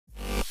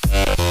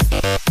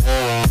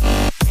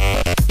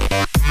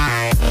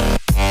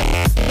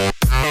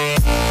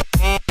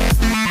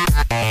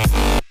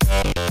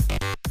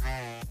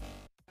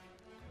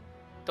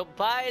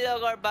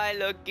और भाई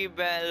लोग की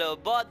बहन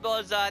लोग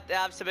बहुत ज़्यादा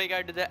आप सभी का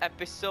to the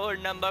episode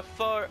number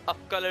 4 of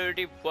call of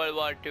duty world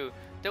war 2।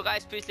 तो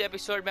गाइस पिछले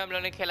एपिसोड में हम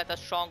लोगों ने खेला था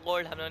स्ट्रॉन्ग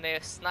होल्ड। हम लोगों ने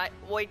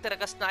वो एक तरह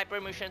का स्नाइपर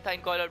मिशन था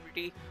इन call of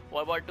duty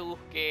world war 2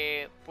 के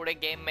पूरे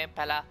गेम में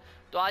पहला।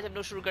 तो आज हम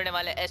लोग शुरू करने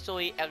वाले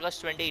S.O.E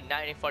August 20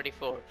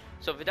 1944।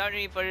 So without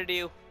any further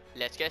ado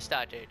let's get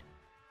started.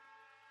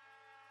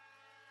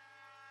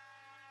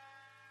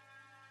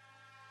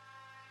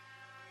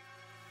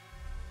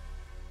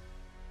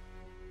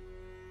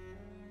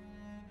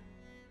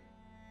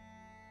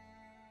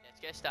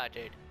 Get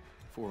started.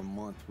 For a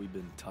month, we've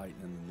been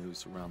tightening the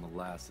noose around the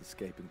last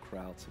escaping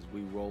Krauts as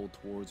we roll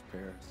towards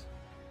Paris.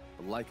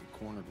 But like a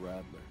cornered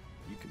rattler,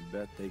 you can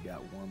bet they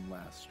got one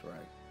last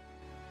strike.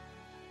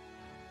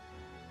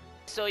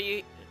 So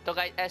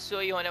guys,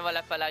 S.O.E होने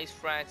वाला Falaise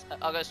France,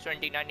 August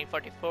 20,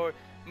 1944.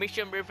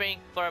 Mission briefing.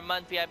 For a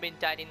month, we have been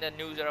tightening the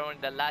noose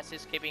around the last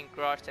escaping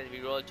Krauts as we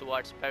roll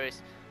towards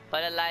Paris.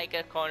 But like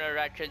a cornered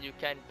rattler, you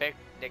can bet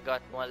they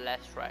got one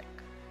last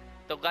strike.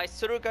 तो guys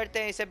शुरू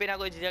करते हैं इसे बिना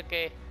कोई झिझक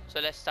के. So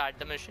let's start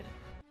the mission.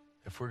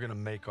 If we're gonna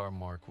make our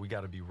mark, we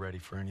gotta be ready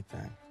for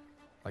anything.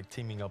 Like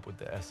teaming up with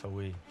the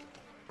S.O.E,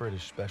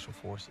 British Special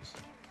Forces.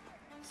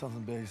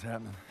 Something big's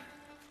happening.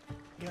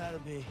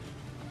 Gotta be.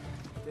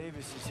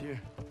 Davis is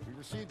here. We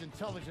received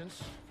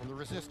intelligence from the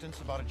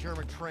resistance about a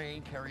German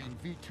train carrying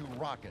V2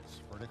 rockets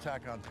for an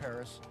attack on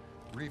Paris,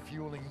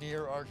 refueling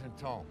near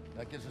Argenton.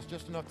 That gives us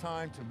just enough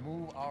time to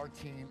move our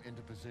team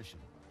into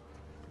position.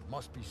 It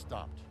must be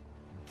stopped.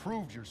 You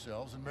proved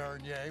yourselves in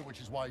Marigny, which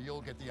is why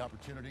you'll get the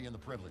opportunity and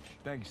the privilege.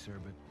 Thank you, sir,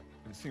 but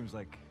it seems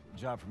like a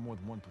job for more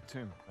than one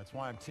platoon. That's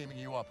why I'm teaming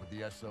you up with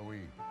the S.O.E.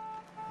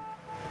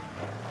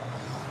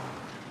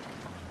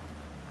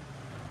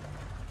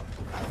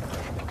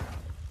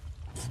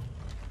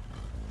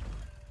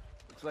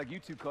 Looks like you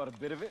two caught a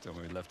bit of it. Don't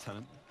worry,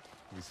 Lieutenant.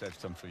 We saved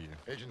some for you.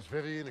 Agents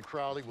Vivian and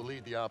Crowley will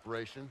lead the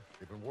operation.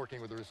 They've been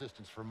working with the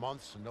resistance for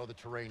months and know the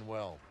terrain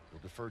well.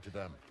 We'll defer to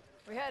them.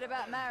 We heard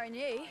about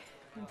Marigny.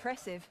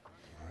 Impressive.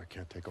 I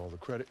can't take all the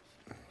credit.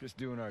 Just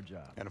doing our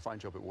job. And a fine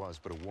job it was,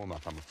 but a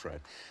warm-up, I'm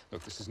afraid.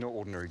 Look, this is no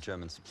ordinary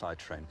German supply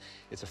train.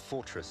 It's a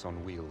fortress on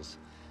wheels.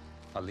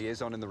 Our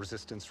liaison in the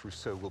resistance,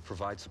 Rousseau, will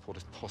provide support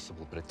if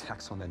possible, but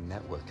attacks on their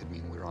network could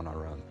mean we're on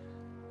our own.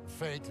 The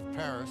fate of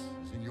Paris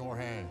is in your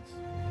hands.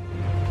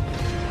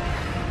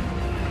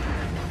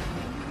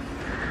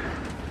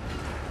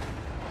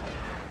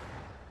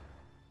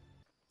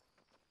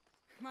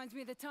 Reminds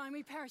me of the time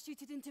we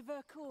parachuted into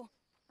Vercors.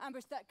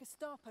 Ambushed that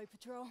Gestapo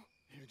patrol.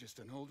 You're just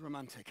an old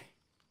romantic.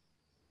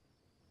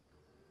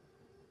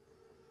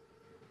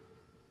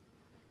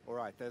 All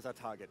right, there's our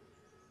target.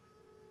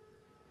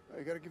 Oh,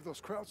 you gotta give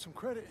those Krauts some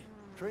credit.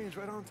 Train's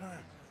right on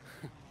time.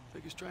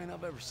 Biggest train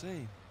I've ever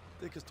seen.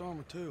 Thickest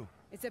armor, too.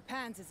 It's a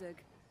Panzerzug.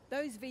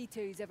 Those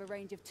V2s have a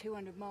range of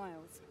 200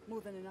 miles.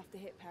 More than enough to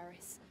hit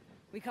Paris.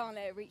 We can't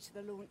let it reach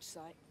the launch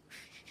site.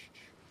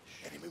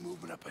 Enemy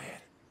movement up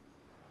ahead.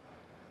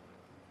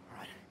 All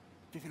right,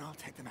 Vivian, I'll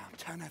take them out.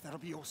 Turner, that'll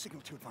be your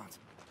signal to advance.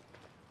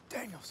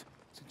 Daniels,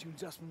 since you and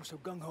Zussman were so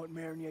gung-ho at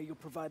Marigny, you'll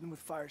provide them with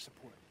fire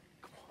support.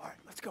 Come on, all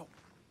right, let's go.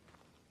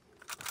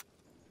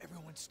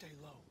 Everyone stay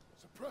low.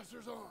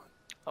 Suppressors on.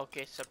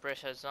 Okay,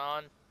 suppressors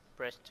on.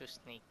 Press to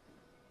sneak.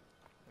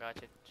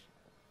 Got it.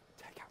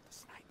 Take out the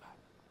sniper.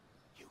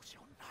 Use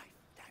your knife,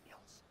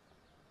 Daniels.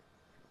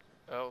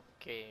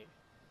 Okay.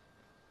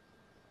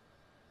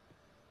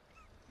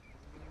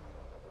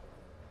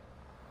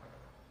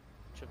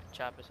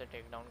 चुपचाप इसे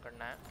take down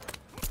करना है.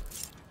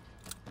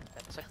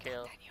 That's a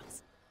kill.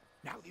 Daniels.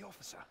 Now the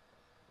officer.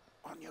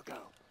 On you go.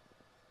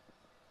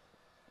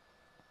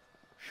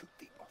 Shoot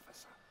the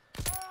officer.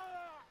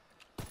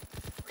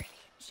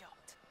 Brilliant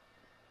shot.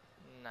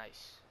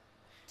 Nice.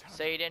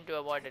 Say it into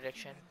avoid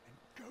direction.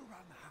 And go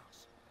around the house.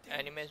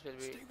 Enemies will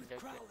be Stay with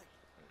Crowley.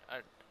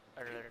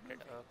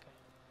 alerted. Okay.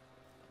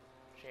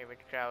 Stay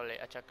with Crowley.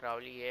 अच्छा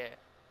Crowley है.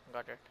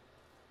 Got it.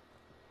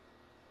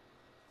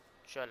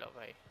 चलो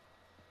भाई.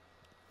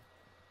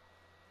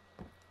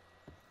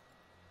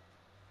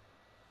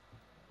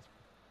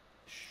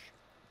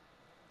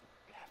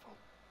 Careful.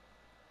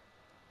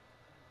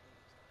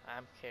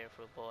 I'm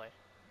careful, boy.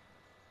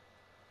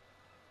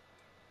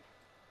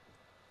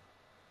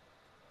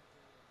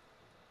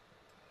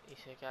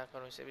 इसे क्या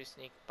करूं? इसे भी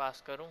sneak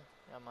पास करूं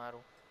या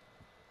मारूं?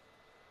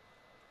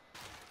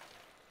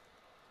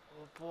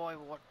 Oh boy,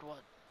 what?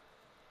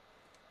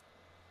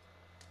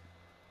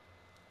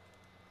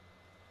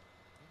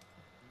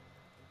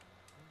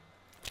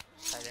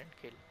 Silent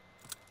kill.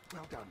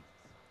 Well done.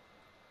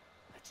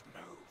 Let's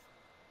move.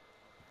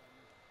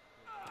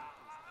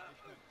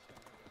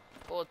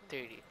 Oh,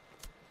 30.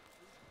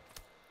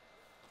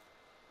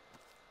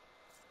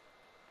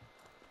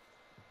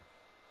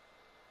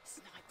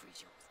 Sniper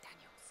is yours,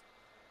 Daniels.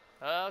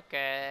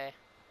 Okay.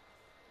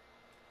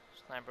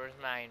 Sniper's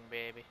mine,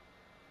 baby.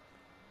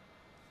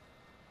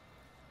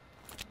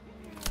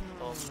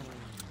 Oh.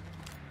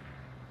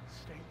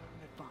 Stay low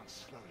and advance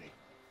slowly.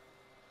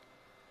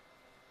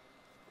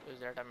 Is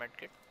that a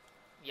medkit?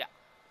 Yeah.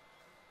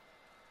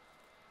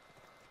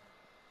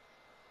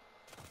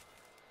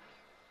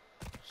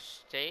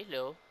 stay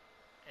low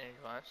and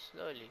advance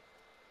slowly,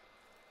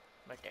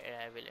 but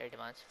I will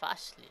advance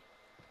fastly.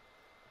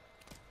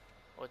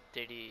 Oh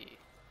तेरी.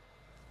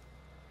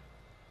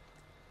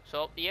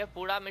 So ये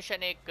पूरा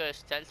mission एक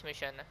stealth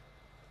mission है,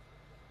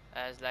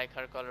 as like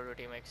her Call of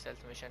Duty में एक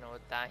stealth mission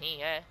होता ही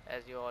है,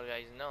 as you all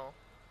guys know.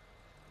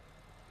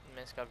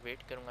 मैं इसका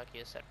वेट करूँगा कि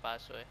ये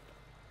सरपास होए,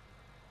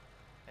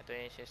 मैं तो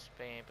इस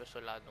पे यहीं पे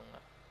सुला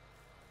दूँगा.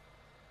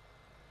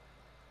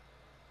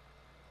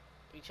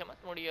 पीछे मत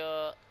मुड़ियो,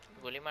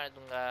 गोली मार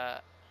दूँगा.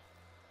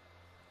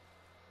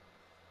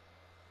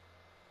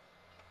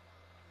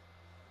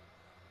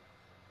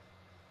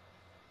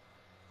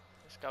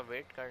 इसका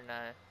वेट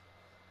करना है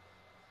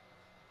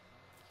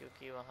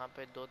क्योंकि वहाँ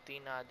पे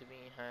 2-3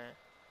 आदमी हैं.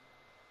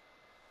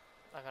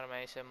 अगर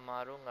मैं इसे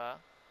मारूंगा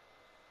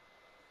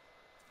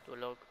तो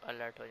लोग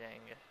अलर्ट हो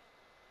जाएंगे.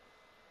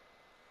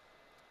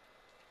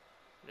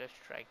 Let's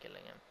try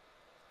killing him.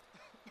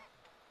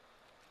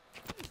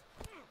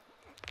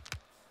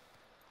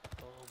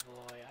 Oh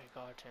boy, I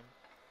got him.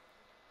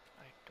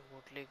 I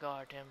totally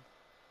got him.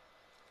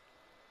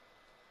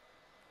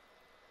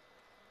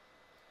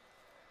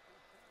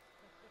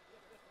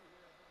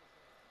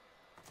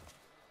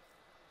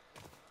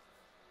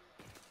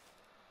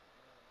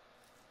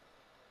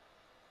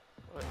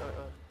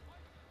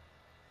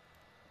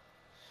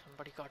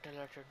 Somebody got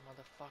alerted,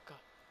 motherfucker.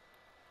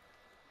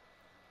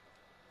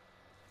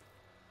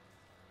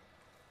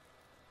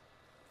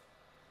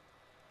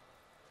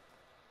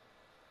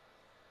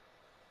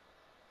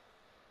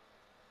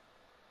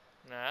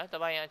 ना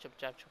तब यहाँ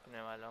चुपचाप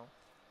छुपने वाला हूँ.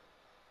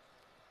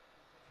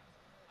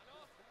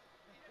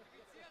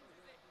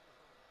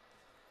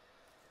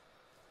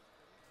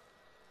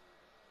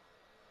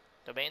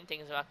 The main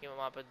thing is कि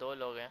वहाँ पे 2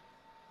 लोग हैं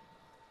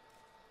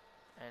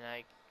and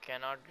I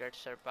cannot get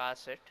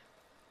surpass it.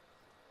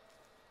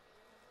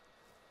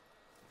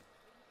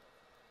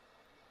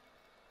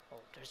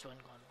 Oh, there's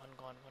one gone.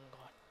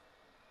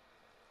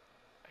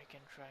 I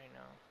can try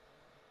now.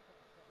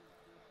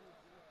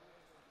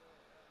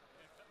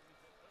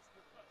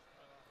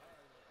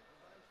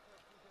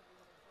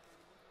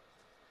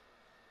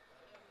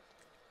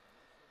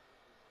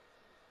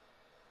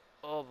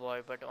 Oh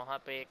boy, but वहाँ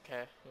पे एक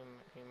है.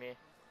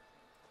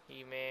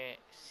 He may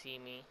see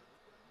me.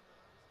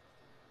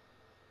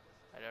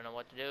 I don't know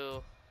what to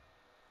do.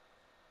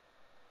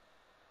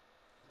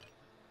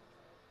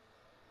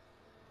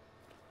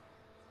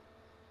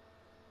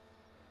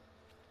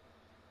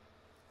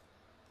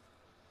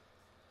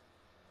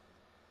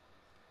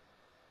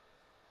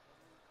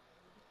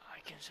 I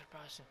can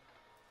surpass him.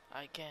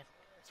 I can.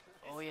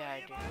 Oh yeah, I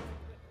did.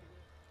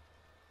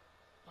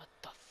 What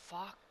the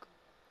fuck?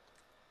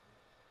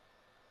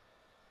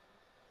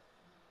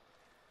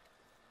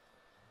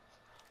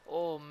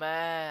 Oh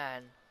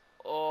man,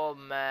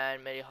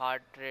 my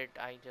heart rate,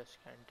 I just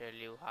can't tell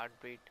you,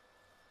 heartbeat.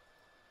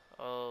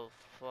 Oh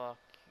fuck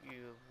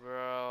you,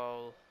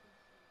 bro.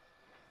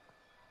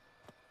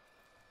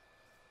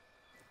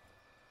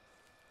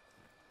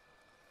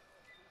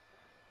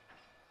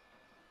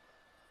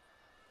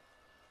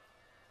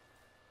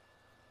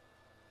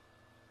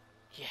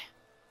 Yeah,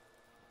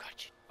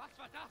 gotcha. Was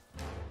war das?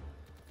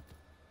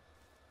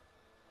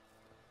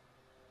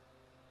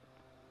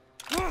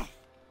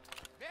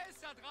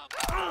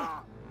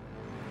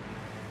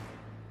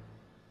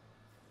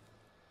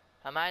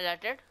 Am I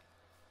alerted?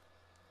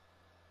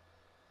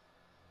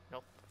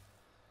 Nope.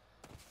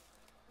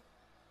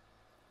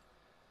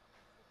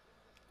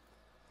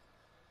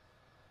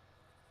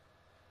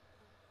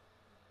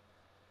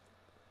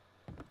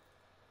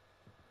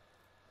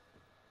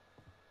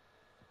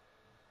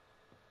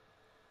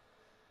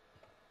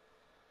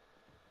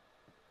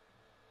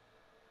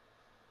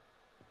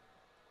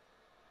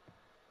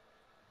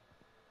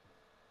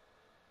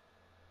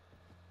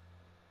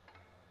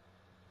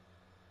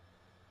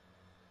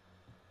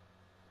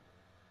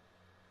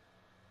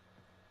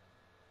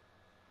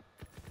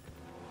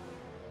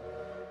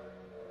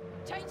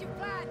 Change of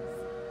plans!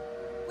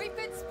 We've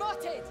been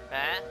spotted!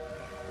 Eh?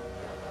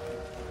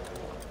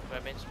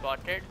 We've been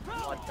spotted?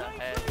 What the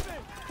hell?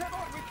 Come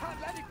on, we can't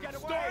let him get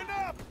away! Stand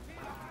up!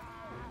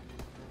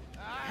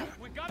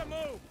 We gotta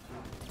move!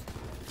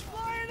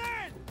 Flying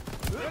in!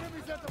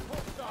 Enemies at the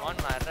post office! On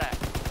my rack.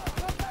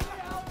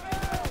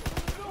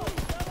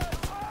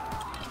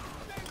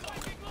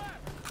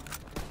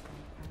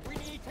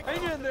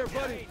 Hang in there,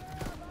 buddy!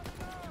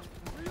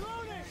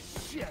 Reloading!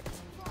 Shit!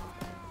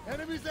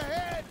 Enemies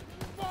ahead!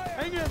 Fire!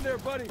 Hang in there,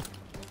 buddy!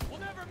 We'll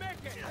never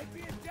make it! I'd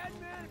be a dead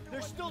man if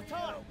There's still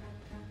time!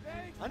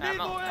 I need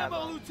Ammo, more ammo,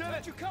 ammo.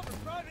 Lieutenant! you cover,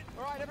 Private!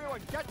 Alright,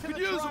 everyone, get to Could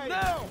the use them train!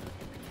 now!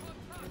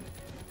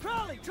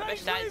 Crowley, अबे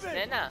train's शायद leaving!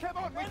 से ना. Come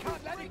on, we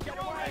can't let him get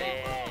away! अरे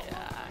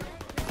यार.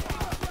 Come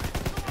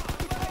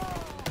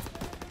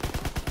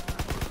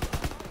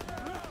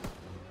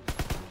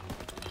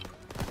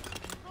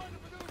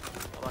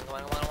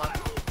on.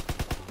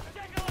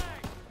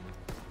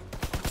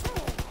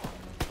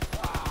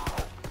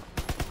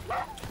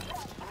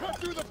 Cut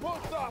through the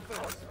post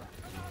office!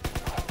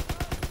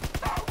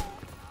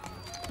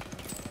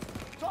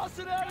 Toss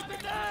it out at the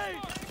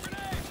nade!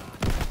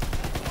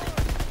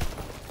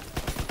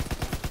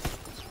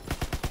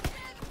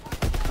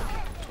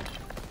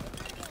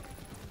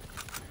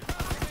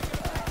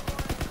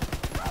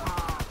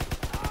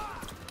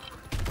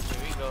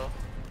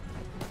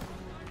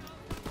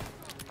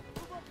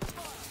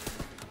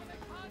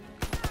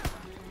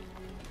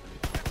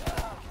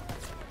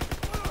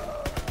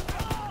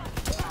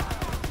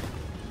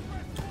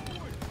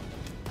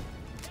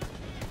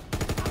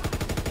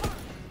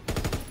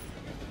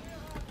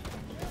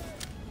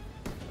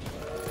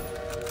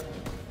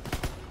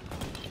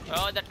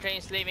 Oh, the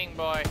train's leaving,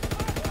 boy.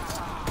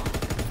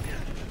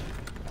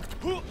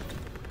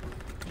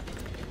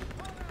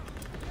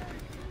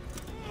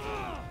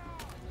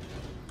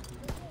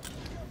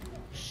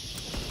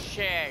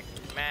 Shit,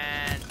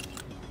 man.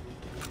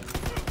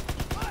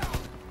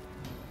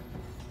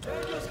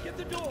 Daniels, get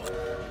the door.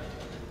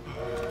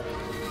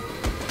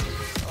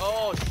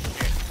 Oh,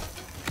 shit.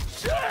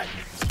 Shit!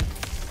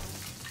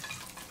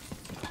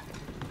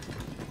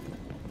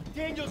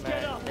 Daniels,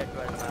 get up. That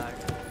was bad.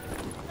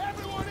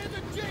 Everyone in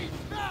the jeep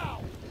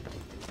now!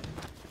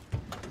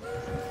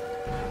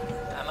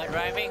 Am I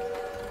driving?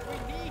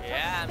 We need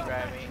Yeah, I'm to stop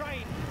that driving.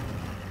 train.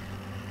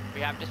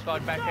 We have to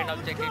scout pattern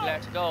objective.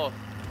 Let's go.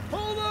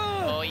 Hold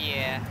on! Oh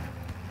yeah.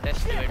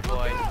 Let's do it,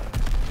 boys.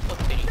 Oh,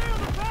 three. Stay on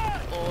the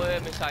path! Oh,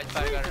 missile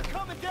fire Trees are gun.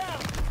 coming down!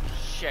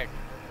 Shit.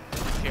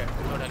 Shit.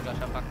 Total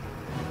cluster fuck.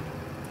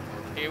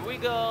 Here we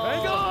go.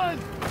 Hang on!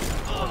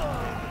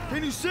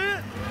 Can you see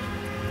it?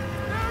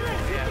 There it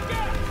is! Hit the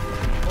gas!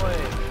 Oi.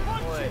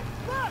 Punch Oi. it!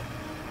 Run!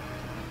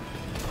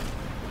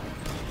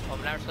 Oh,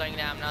 I'm not slowing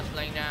down. I'm not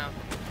slowing down.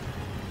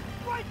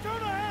 Right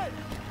turn ahead!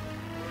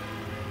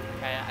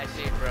 Okay, I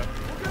see it, bro.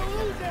 We're gonna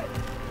lose it!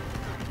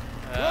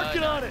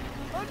 Working on it!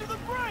 Under the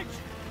bridge!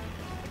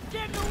 It's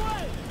getting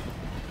away!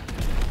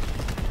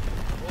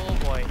 Oh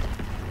boy.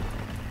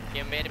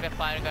 ये मेरे पे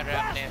fire कर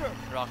रहा है अपने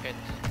rocket.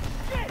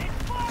 Shit! It's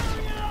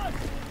firing at us!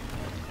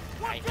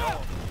 I Watch know.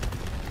 out!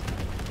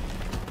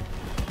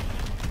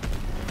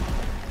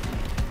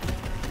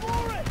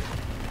 For it!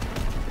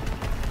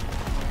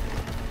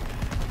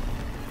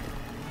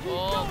 Keep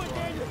Oh going, boy.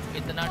 Daniel!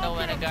 इतना तो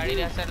मैंने गाड़ी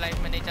रेसर लाइफ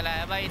में नहीं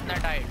चलाया भाई इतना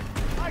tight.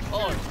 I see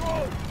Oh. this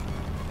road!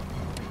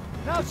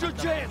 Now's your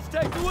chance!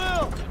 Take the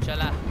wheel! तू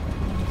चला.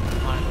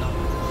 मारता हूँ.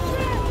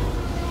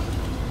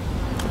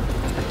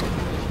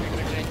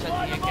 ट्रेन चल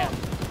रही है क्या?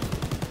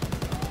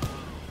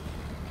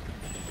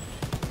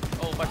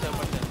 ओ ऊपर से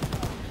ऊपर से.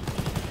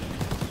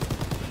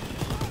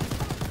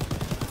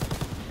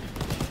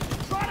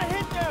 Try to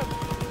hit them!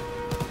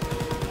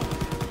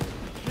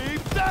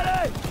 Keep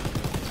steady!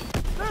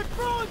 They're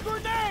throwing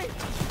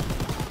grenades!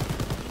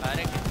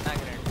 अरे कितना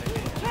ग्रेनेड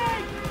लगे.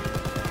 Tank!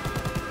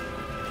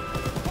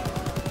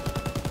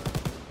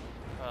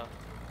 हाँ.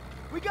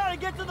 We gotta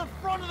get to the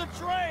front of the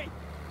train!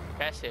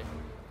 कैसे?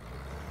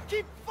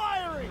 Keep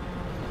firing!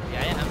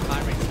 Yeah, I'm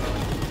firing.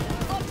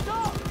 Up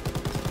top!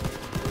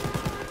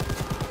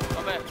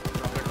 अबे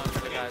रॉकेट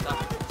लॉन्चर लेके आया था.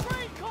 Find the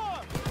train car!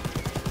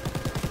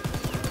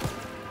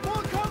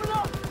 More coming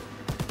up!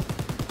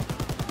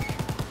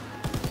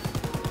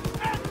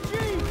 FG!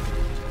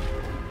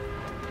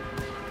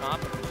 कहाँ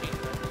पे मशीन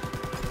है?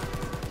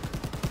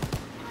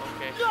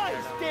 Okay.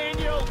 Nice,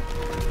 Daniel!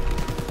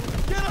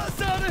 Get us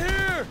out of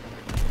here!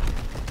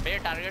 मेरे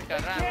target कर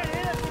रहा है. Can't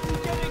hit us if you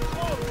get in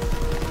close!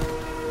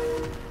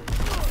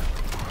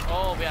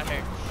 Oh, we are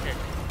hit. Shit.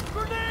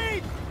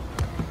 Grenade!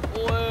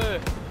 Oy.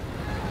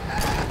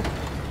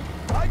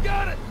 I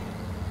got it!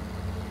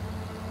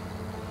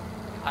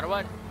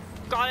 R1.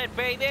 Call it,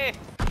 baby.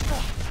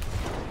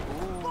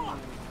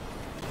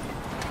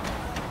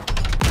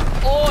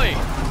 Oi.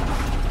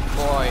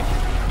 Boy.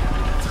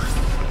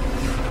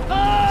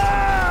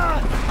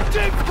 Ah!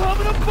 Jeep's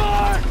coming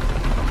apart!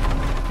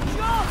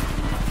 Jump!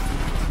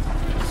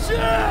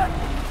 Shit!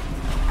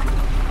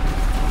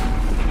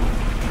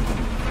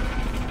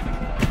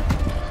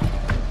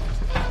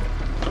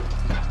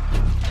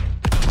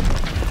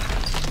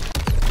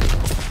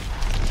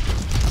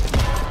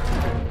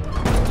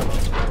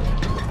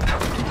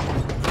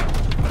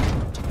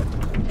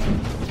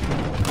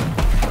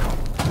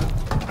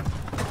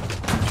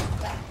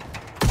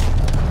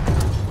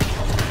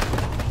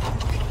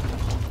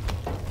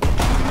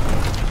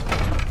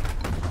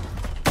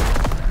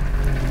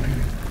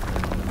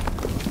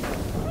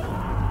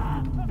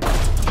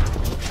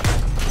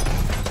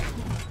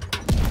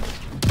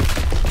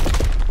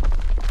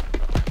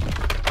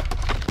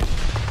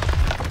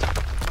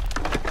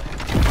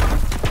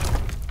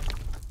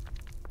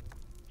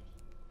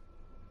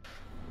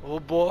 Oh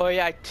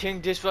boy, I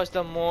think this was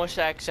the most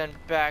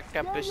action-packed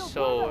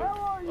episode.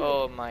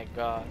 Oh my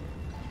god.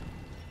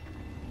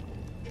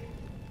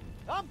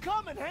 I'm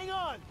coming, hang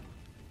on!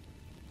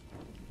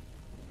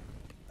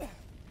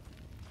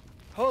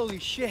 Holy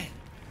shit.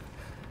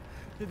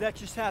 Did that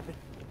just happen?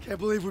 Can't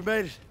believe we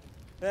made it.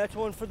 That's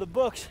one for the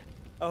books.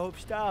 I hope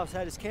Styles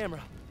had his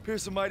camera.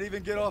 Pearson might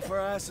even get off our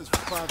asses for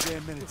 5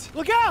 damn minutes.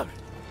 Look out!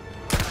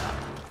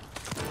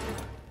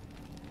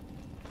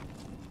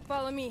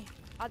 Follow me.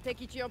 I'll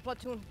take you to your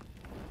platoon.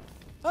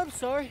 I'm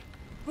sorry.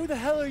 Who the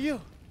hell are you?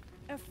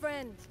 A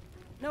friend.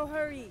 No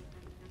hurry.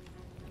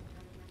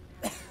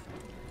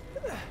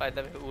 By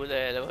the way, who the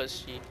hell was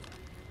she?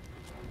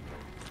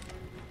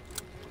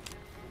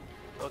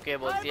 Okay,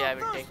 बोलती है I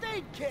will take. First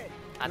aid kit.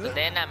 हाँ तो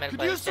देना मेरे Could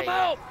pass use some चाहिए.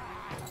 help.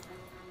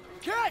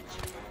 Catch!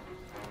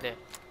 दे.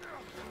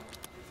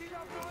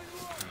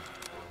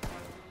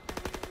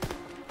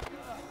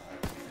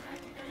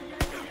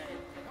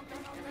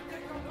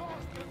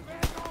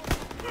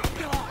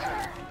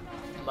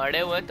 मरे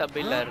हुए तब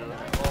भी लड़ रहे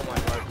हैं. Oh my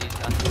god, these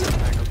are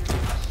kind of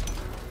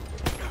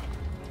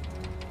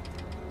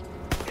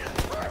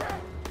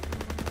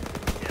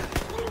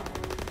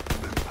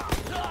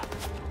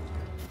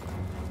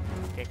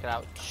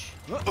crouch.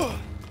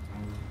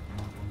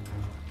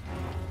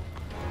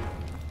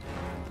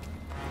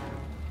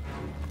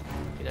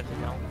 किधर से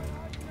जाऊँ?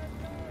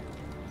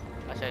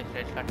 अच्छा इस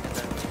रेड कार्ड के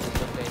अंदर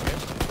लोग गए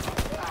थे.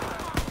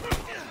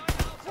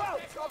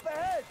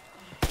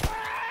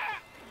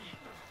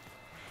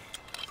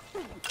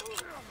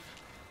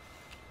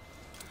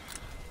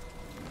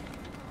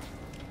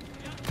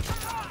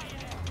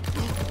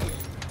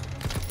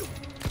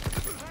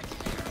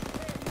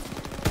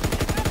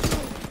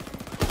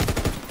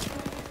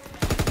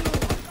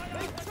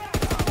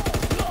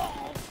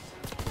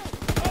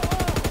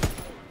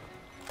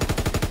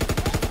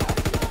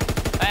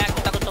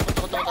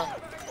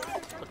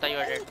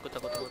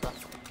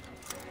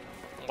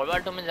 World War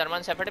II में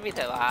जर्मन शेफर्ड भी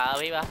थे. वाह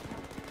भाई वाह.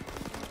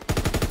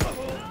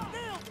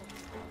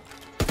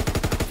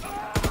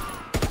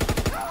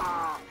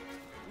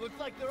 Looks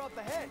like they're up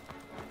ahead.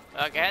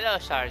 Okay, hello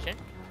Sergeant.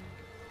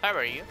 How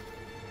are you?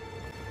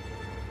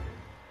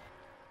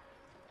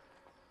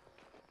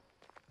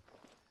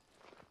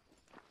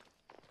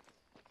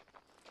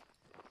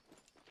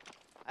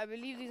 I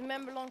believe these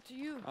men belong to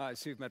you.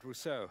 I've met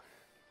Rousseau.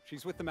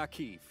 She's with the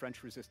Maquis,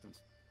 French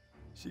resistance.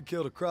 She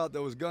killed a crowd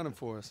that was gunning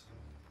for us.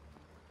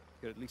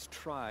 You could at least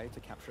try to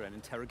capture and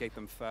interrogate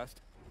them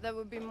first. There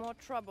would be more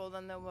trouble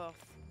than they're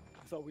worth.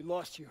 I thought we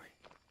lost you.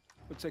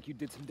 Looks like you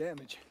did some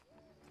damage.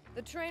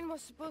 The train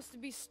was supposed to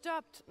be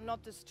stopped,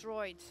 not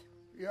destroyed.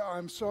 Yeah,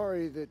 I'm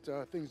sorry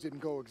that things didn't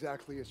go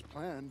exactly as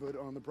planned, but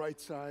on the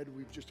bright side,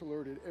 we've just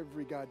alerted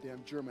every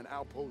goddamn German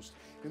outpost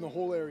in the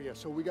whole area,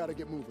 so we gotta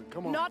get moving.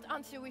 Come on. Not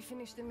until we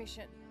finish the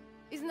mission.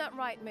 Isn't that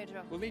right,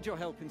 Major? We'll need your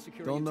help in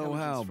securing Don't know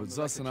intelligence how, from but the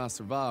Zus and I wreckage.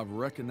 survived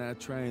wrecking that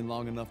train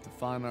long enough to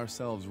find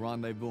ourselves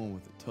rendezvousing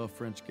with a tough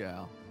French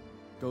gal.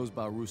 Goes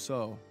by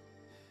Rousseau.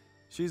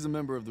 She's a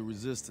member of the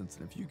Resistance,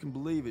 and if you can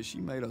believe it, she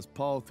made us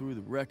paw through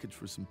the wreckage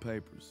for some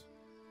papers.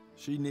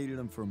 She needed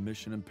them for a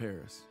mission in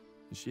Paris,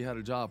 and she had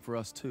a job for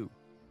us too.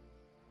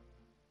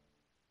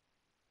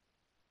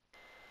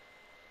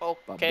 By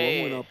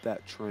blowing up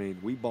that train,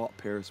 we bought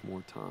Paris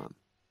more time.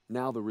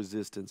 Now the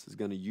Resistance is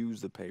going to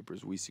use the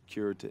papers we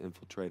secured to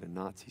infiltrate a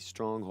Nazi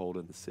stronghold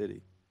in the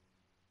city.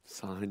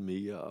 Sign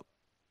me up.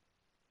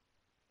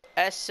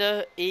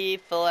 S.O.E.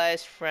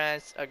 Flies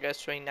France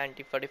August 20,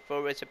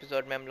 1944. इस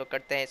episode में हम लोग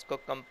करते हैं इसको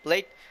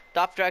complete.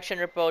 To after action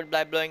report,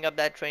 by blowing up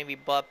that train we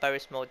bought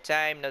Paris more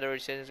time. Now the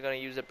Resistance is going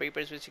to use the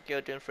papers we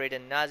secured to infiltrate a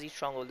Nazi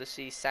stronghold to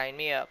see. Sign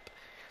me up.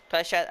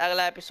 तो शायद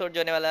अगला episode जो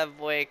होने वाला है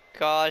वो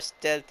एक और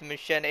स्टेल्थ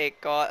मिशन,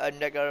 एक और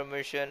अंडरकवर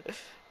मिशन,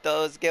 तो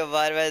उसके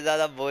बारे में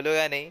ज़्यादा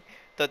बोलूँगा नहीं.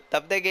 तो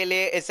तब तक के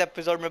लिए इस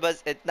एपिसोड में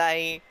बस इतना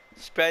ही.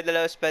 Spread the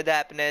love, spread the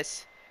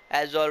happiness.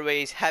 As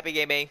always, happy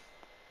gaming.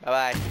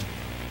 Bye bye.